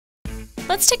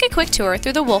Let's take a quick tour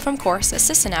through the Wolfram Course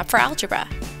Assistant app for Algebra.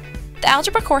 The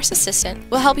Algebra Course Assistant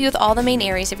will help you with all the main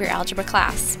areas of your algebra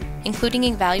class, including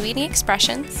evaluating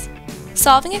expressions,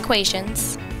 solving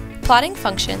equations, plotting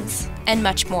functions, and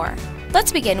much more.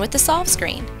 Let's begin with the Solve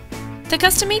screen. The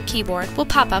custom-made keyboard will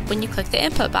pop up when you click the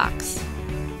input box.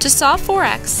 To solve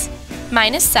 4x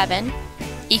minus 7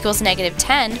 equals negative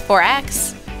 10 for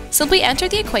x, simply enter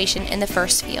the equation in the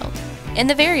first field, and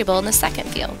the variable in the second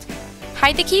field.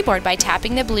 Hide the keyboard by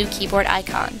tapping the blue keyboard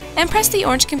icon, and press the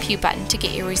orange Compute button to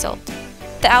get your result.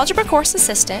 The Algebra Course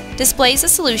Assistant displays the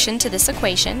solution to this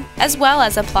equation, as well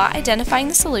as a plot identifying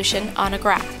the solution on a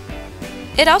graph.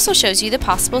 It also shows you the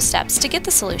possible steps to get the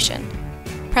solution.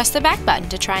 Press the back button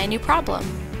to try a new problem.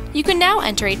 You can now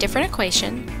enter a different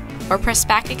equation, or press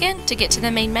back again to get to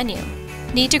the main menu.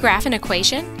 Need to graph an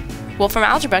equation? Wolfram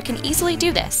Algebra can easily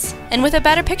do this, and with a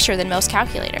better picture than most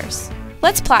calculators.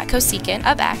 Let's plot cosecant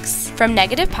of x from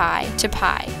negative pi to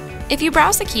pi. If you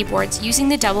browse the keyboards using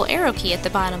the double arrow key at the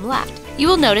bottom left, you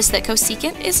will notice that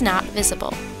cosecant is not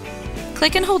visible.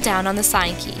 Click and hold down on the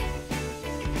sine key.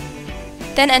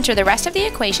 Then enter the rest of the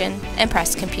equation and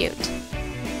press Compute.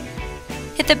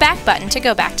 Hit the back button to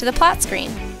go back to the plot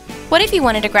screen. What if you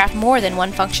wanted to graph more than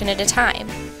one function at a time,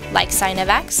 like sine of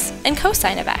x and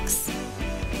cosine of x?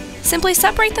 Simply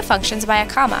separate the functions by a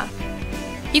comma.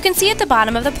 You can see at the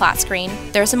bottom of the plot screen,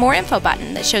 there's a More Info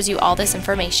button that shows you all this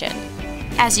information.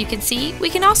 As you can see, we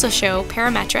can also show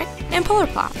parametric and polar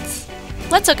plots.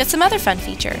 Let's look at some other fun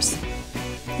features.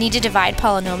 Need to divide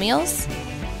polynomials?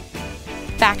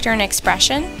 Factor an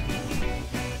expression?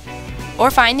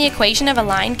 Or find the equation of a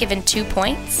line given 2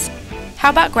 points?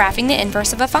 How about graphing the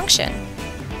inverse of a function?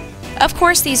 Of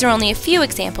course, these are only a few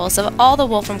examples of all the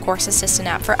Wolfram Course Assistant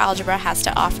app for Algebra has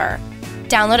to offer.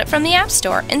 Download it from the App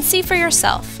Store and see for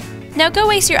yourself. Now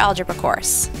go ace your algebra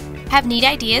course. Have neat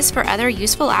ideas for other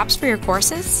useful apps for your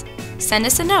courses? Send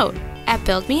us a note at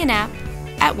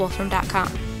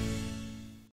buildmeanapp@wolfram.com.